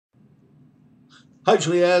Hi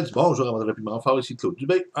Juliette, bonjour à votre rapidement fort, ici Claude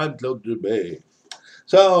Dubé. I'm Claude Dubé.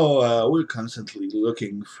 So we're constantly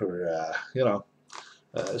looking for,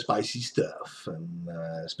 spicy stuff, and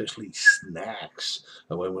especially snacks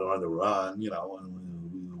when we're on the run,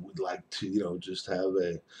 and we would like to, just have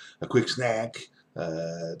a quick snack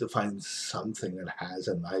to find something that has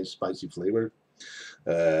a nice spicy flavor.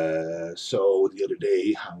 So the other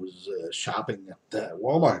day I was shopping at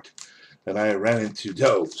Walmart, and I ran into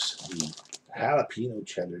those, the jalapeno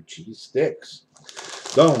cheddar cheese sticks.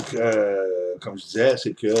 Donc, comme je disais,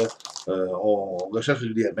 c'est que on recherche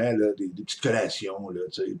régulièrement là, des petites collations là,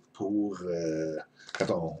 pour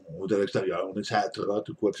quand on est à l'extérieur, on est sur la trotte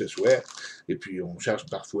ou quoi que ce soit. Et puis, on cherche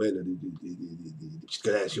parfois là, des petites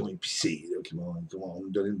collations épicées là, qui vont nous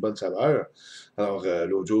donner une bonne saveur. Alors,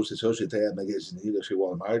 l'autre jour, c'est ça, j'étais à magasiner là, chez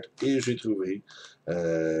Walmart et j'ai trouvé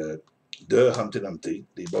de Humpty Dumpty,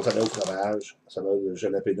 des bâtonnets au fromage, saveur de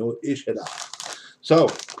jalapeno et cheddar. So,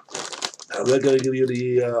 I'm not going to give you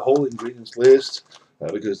the whole ingredients list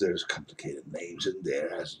because there's complicated names in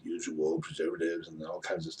there, as usual, preservatives and all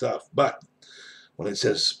kinds of stuff. But when it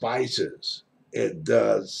says spices, it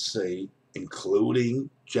does say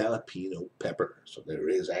including jalapeno pepper. So there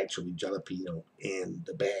is actually jalapeno in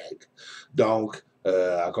the bag. Donc,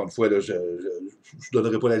 encore une fois, là, je ne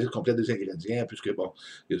donnerai pas la liste complète des ingrédients, puisque, bon,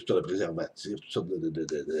 il y a toutes sortes de préservatifs, toutes sortes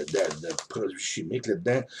de produits chimiques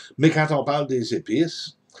là-dedans. Mais quand on parle des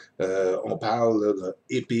épices, on parle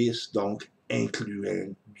d'épices, donc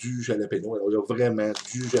incluant du jalapeno. Alors, il y a vraiment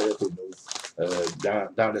du jalapeno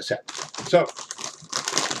dans le sac. So,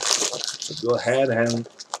 let's go ahead and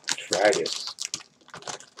try this.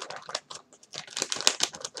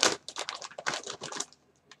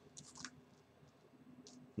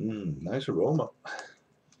 Nice aroma.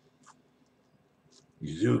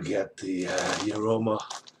 You do get the aroma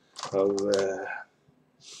of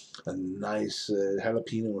a nice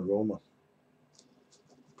jalapeno aroma.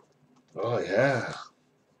 Oh yeah,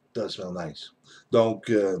 does smell nice. Donc,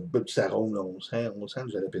 petit arôme, là, on sent le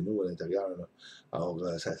jalapeno à l'intérieur. Alors,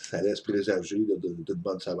 ça laisse présager de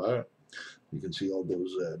bonnes saveurs. You can see all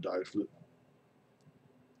those dark,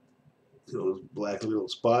 those black little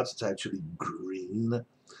spots. It's actually green.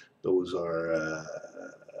 Those are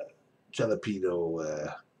jalapeno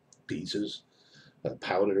pieces,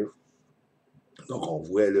 powder. Donc, on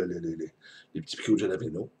voit là, les petits picots de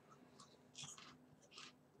jalapeno.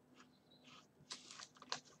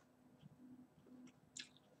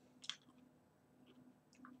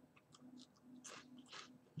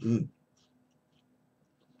 Mm.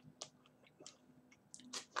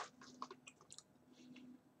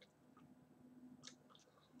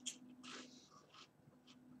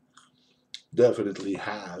 Definitely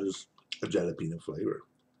has a jalapeno flavor,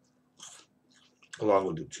 along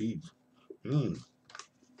with the cheese. Mm.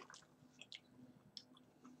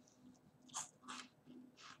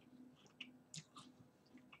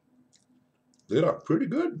 They are pretty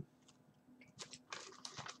good.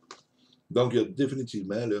 Donc, il y a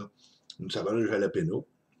définitivement là, une saveur de jalapeno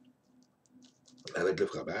avec le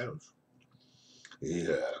fromage. Et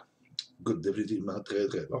goûte définitivement très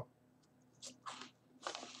très bon.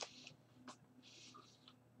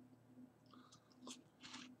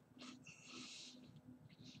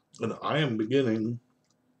 And I am beginning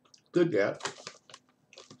to get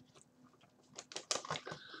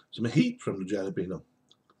some heat from the jalapeno.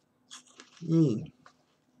 Mm.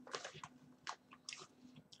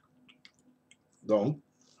 Donc,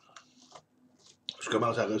 je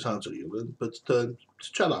commence à ressentir là, une petite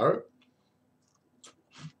chaleur,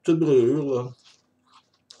 une petite brûlure, là.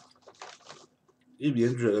 Et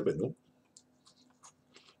bien du jalapeno.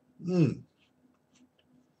 Mm.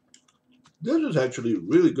 This is actually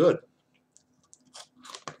really good.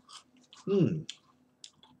 Mm.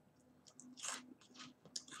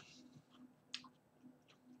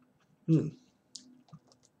 Mm.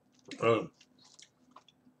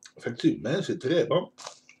 Effectivement, c'est très bon.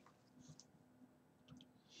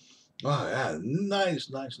 Oh yeah, nice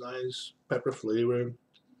pepper flavor.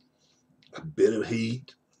 A bit of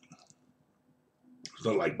heat. It's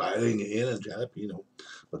not like biting in a jalapeno,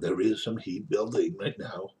 but there is some heat building right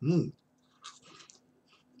now. Mm.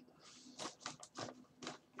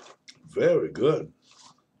 Very good.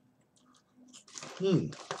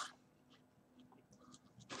 Mm.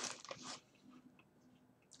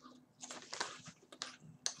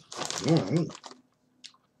 Mm.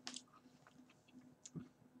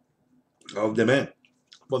 Alors, évidemment,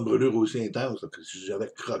 pas une brûlure aussi intense là, que si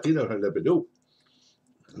j'avais croqué dans un jalapeno,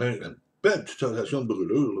 mais une belle petite sensation de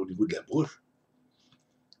brûlure là, au niveau de la bouche,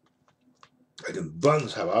 avec une bonne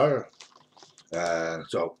saveur.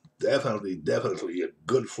 So definitely a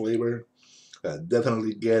good flavor.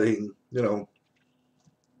 Definitely getting, you know,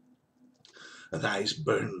 a nice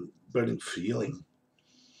burning feeling.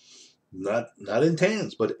 Not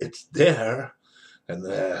intense, but it's there, and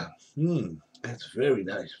it's very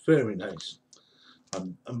nice, very nice.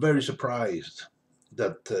 I'm very surprised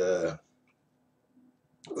that the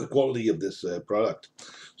quality of this product.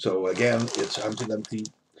 So again, it's Humpty Dumpty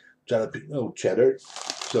Jalapeno cheddar.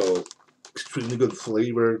 So extremely good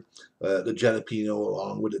flavor. The jalapeno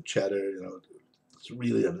along with the cheddar, you know, it's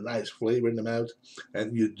really a nice flavor in the mouth.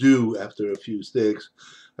 And you do, after a few sticks,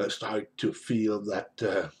 start to feel that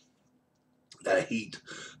heat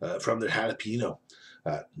from the jalapeno.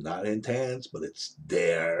 Not intense, but it's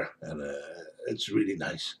there, and it's really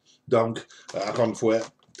nice. Donc, encore une fois,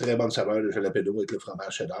 très bonne saveur de jalapeno avec le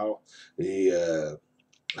fromage cheddar. Et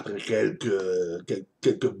après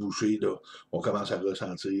quelques bouchées, là, on commence à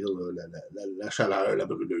ressentir là, la chaleur, la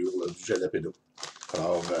brûlure là, du jalapeno.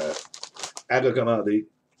 Alors, à recommander,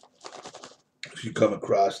 if you come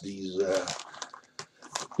across these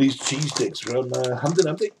cheese sticks from Humpty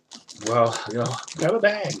Dumpty, well, you know, grab a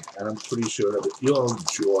bag, and I'm pretty sure that you'll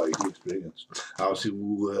enjoy the experience. Alors, si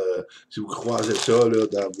vous croisez ça là,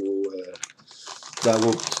 dans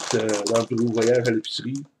vos voyages à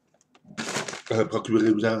l'épicerie,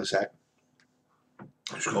 procurez-vous-en un sac.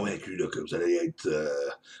 Je suis convaincu là, que vous allez être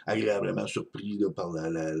agréablement surpris là, par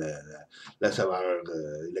la saveur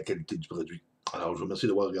et la qualité du produit. Alors, je vous remercie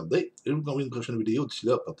d'avoir regardé et je vous convie une prochaine vidéo. D'ici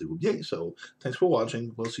là, portez-vous bien. So, thanks for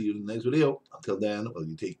watching. We'll see you in the next video. Until then, well,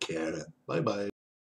 you take care. Bye bye.